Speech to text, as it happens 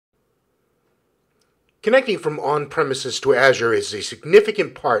Connecting from on-premises to Azure is a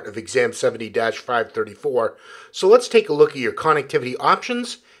significant part of Exam 70-534, so let's take a look at your connectivity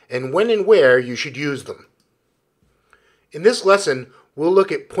options and when and where you should use them. In this lesson, we'll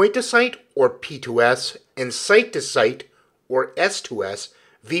look at point-to-site or P2S and site-to-site or S2S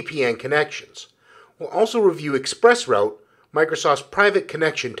VPN connections. We'll also review ExpressRoute, Microsoft's private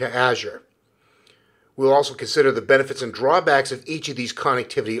connection to Azure. We'll also consider the benefits and drawbacks of each of these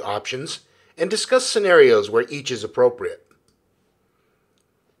connectivity options and discuss scenarios where each is appropriate.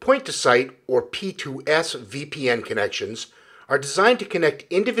 Point-to-site or P2S VPN connections are designed to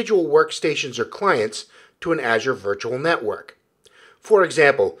connect individual workstations or clients to an Azure virtual network. For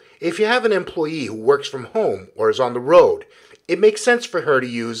example, if you have an employee who works from home or is on the road, it makes sense for her to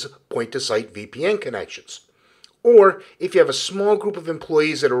use point-to-site VPN connections. Or if you have a small group of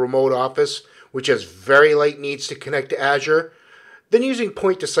employees at a remote office which has very light needs to connect to Azure, then using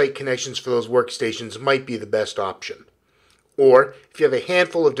point-to-site connections for those workstations might be the best option. Or if you have a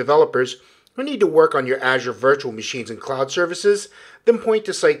handful of developers who need to work on your Azure virtual machines and cloud services, then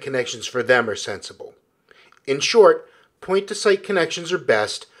point-to-site connections for them are sensible. In short, point-to-site connections are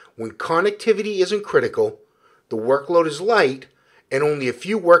best when connectivity isn't critical, the workload is light, and only a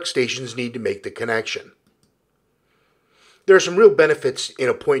few workstations need to make the connection. There are some real benefits in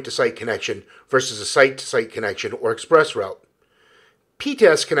a point-to-site connection versus a site-to-site connection or ExpressRoute.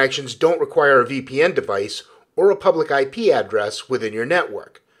 P2S connections don't require a VPN device or a public IP address within your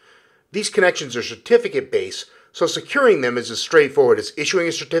network. These connections are certificate-based, so securing them is as straightforward as issuing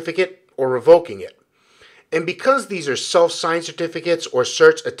a certificate or revoking it. And because these are self-signed certificates or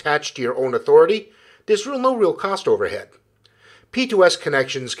certs attached to your own authority, there's no real cost overhead. P2S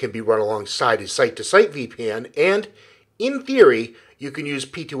connections can be run alongside a site-to-site VPN, and, in theory, you can use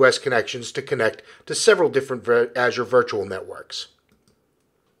P2S connections to connect to several different Azure virtual networks.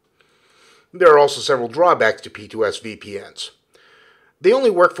 There are also several drawbacks to P2S VPNs. They only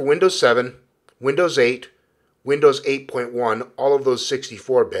work for Windows 7, Windows 8, Windows 8.1, all of those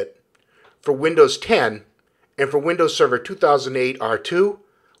 64-bit, for Windows 10, and for Windows Server 2008 R2,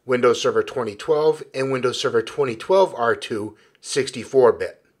 Windows Server 2012, and Windows Server 2012 R2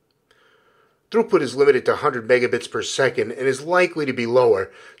 64-bit. Throughput is limited to 100 megabits per second and is likely to be lower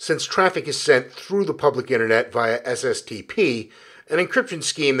since traffic is sent through the public internet via SSTP, an encryption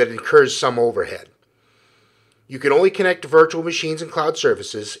scheme that incurs some overhead. You can only connect to virtual machines and cloud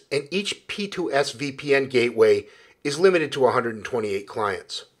services, and each P2S VPN gateway is limited to 128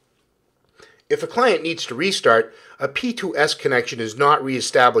 clients. If a client needs to restart, a P2S connection is not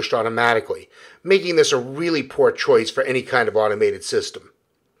reestablished automatically, making this a really poor choice for any kind of automated system.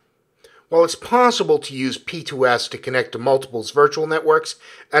 While it's possible to use P2S to connect to multiple virtual networks,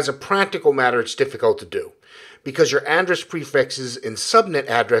 as a practical matter it's difficult to do, because your address prefixes and subnet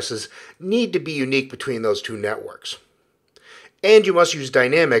addresses need to be unique between those two networks. And you must use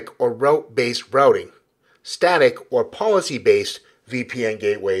dynamic or route-based routing. Static or policy-based VPN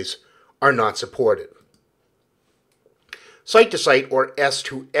gateways are not supported. Site-to-site or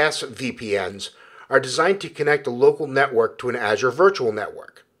S2S VPNs are designed to connect a local network to an Azure virtual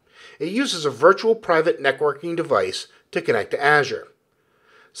network. It uses a virtual private networking device to connect to Azure.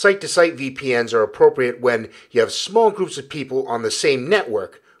 Site-to-site VPNs are appropriate when you have small groups of people on the same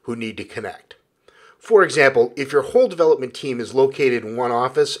network who need to connect. For example, if your whole development team is located in one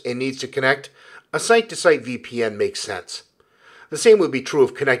office and needs to connect, a site-to-site VPN makes sense. The same would be true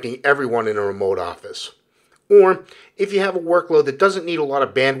of connecting everyone in a remote office. Or, if you have a workload that doesn't need a lot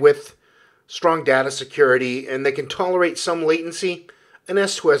of bandwidth, strong data security, and that can tolerate some latency, an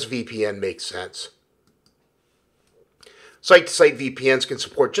S2S VPN makes sense. Site-to-site VPNs can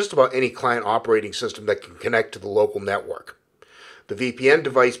support just about any client operating system that can connect to the local network. The VPN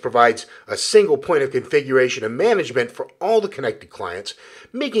device provides a single point of configuration and management for all the connected clients,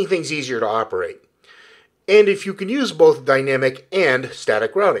 making things easier to operate. And if you can use both dynamic and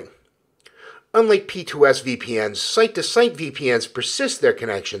static routing. Unlike P2S VPNs, site-to-site VPNs persist their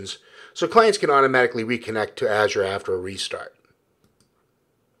connections, so clients can automatically reconnect to Azure after a restart.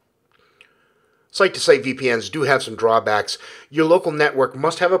 Site-to-site VPNs do have some drawbacks. Your local network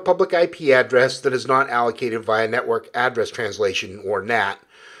must have a public IP address that is not allocated via Network Address Translation, or NAT.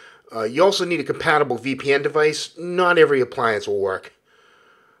 You also need a compatible VPN device. Not every appliance will work.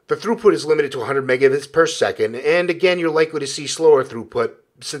 The throughput is limited to 100 megabits per second, and again, you're likely to see slower throughput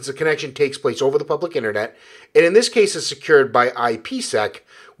since the connection takes place over the public internet, and in this case is secured by IPsec,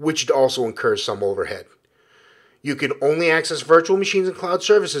 which also incurs some overhead. You can only access virtual machines and cloud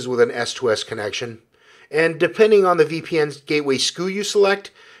services with an S2S connection, and depending on the VPN gateway SKU you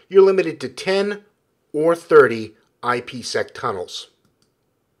select, you're limited to 10 or 30 IPsec tunnels.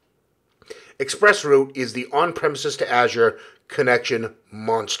 ExpressRoute is the on-premises to Azure connection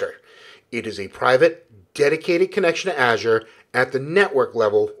monster. It is a private, dedicated connection to Azure at the network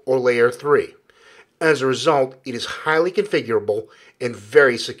level or layer 3. As a result, it is highly configurable and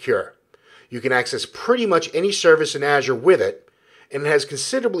very secure. You can access pretty much any service in Azure with it, and it has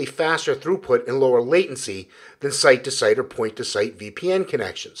considerably faster throughput and lower latency than site-to-site or point-to-site VPN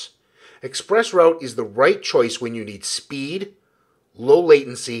connections. ExpressRoute is the right choice when you need speed, low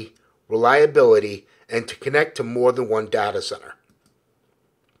latency, reliability, and to connect to more than one data center.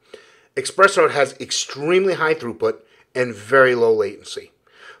 ExpressRoute has extremely high throughput and very low latency.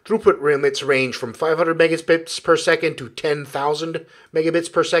 Throughput limits range from 500 megabits per second to 10,000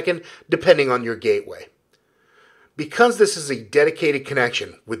 megabits per second, depending on your gateway. Because this is a dedicated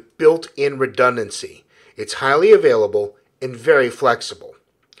connection with built-in redundancy, it's highly available and very flexible.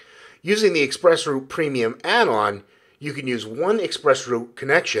 Using the ExpressRoute Premium add-on, you can use one ExpressRoute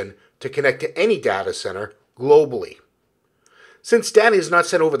connection to connect to any data center globally. Since data is not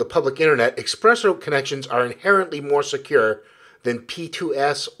sent over the public internet, ExpressRoute connections are inherently more secure than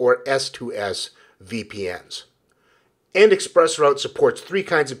P2S or S2S VPNs. And ExpressRoute supports 3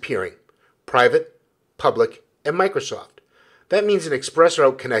 kinds of peering: private, public, and Microsoft. That means an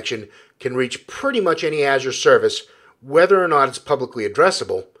ExpressRoute connection can reach pretty much any Azure service, whether or not it's publicly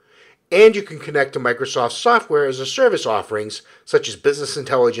addressable, and you can connect to Microsoft software as a service offerings such as Business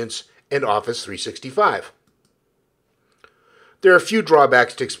Intelligence and Office 365. There are a few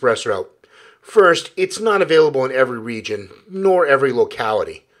drawbacks to ExpressRoute. First, it's not available in every region, nor every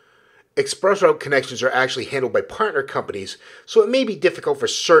locality. ExpressRoute connections are actually handled by partner companies, so it may be difficult for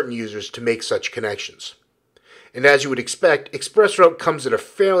certain users to make such connections. And as you would expect, ExpressRoute comes at a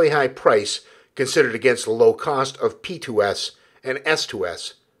fairly high price considered against the low cost of P2S and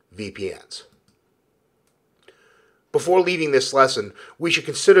S2S VPNs. Before leaving this lesson, we should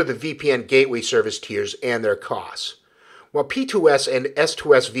consider the VPN gateway service tiers and their costs. While P2S and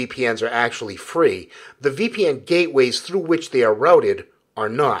S2S VPNs are actually free, the VPN gateways through which they are routed are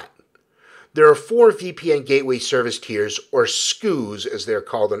not. There are 4 VPN gateway service tiers, or SKUs as they're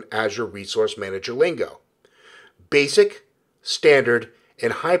called in Azure Resource Manager lingo. Basic, Standard,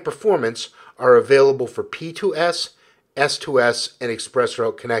 and High Performance are available for P2S, S2S, and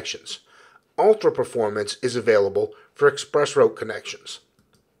ExpressRoute connections. Ultra Performance is available for ExpressRoute connections.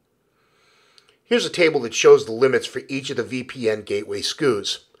 Here's a table that shows the limits for each of the VPN gateway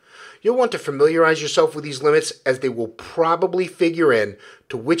SKUs. You'll want to familiarize yourself with these limits, as they will probably figure in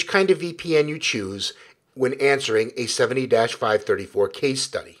to which kind of VPN you choose when answering a 70-534 case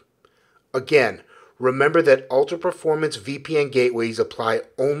study. Again, remember that ultra-performance VPN gateways apply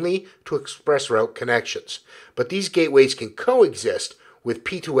only to ExpressRoute connections, but these gateways can coexist with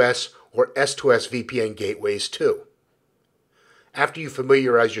P2S or S2S VPN gateways too. After you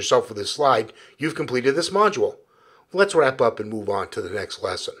familiarize yourself with this slide, you've completed this module. Let's wrap up and move on to the next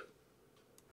lesson.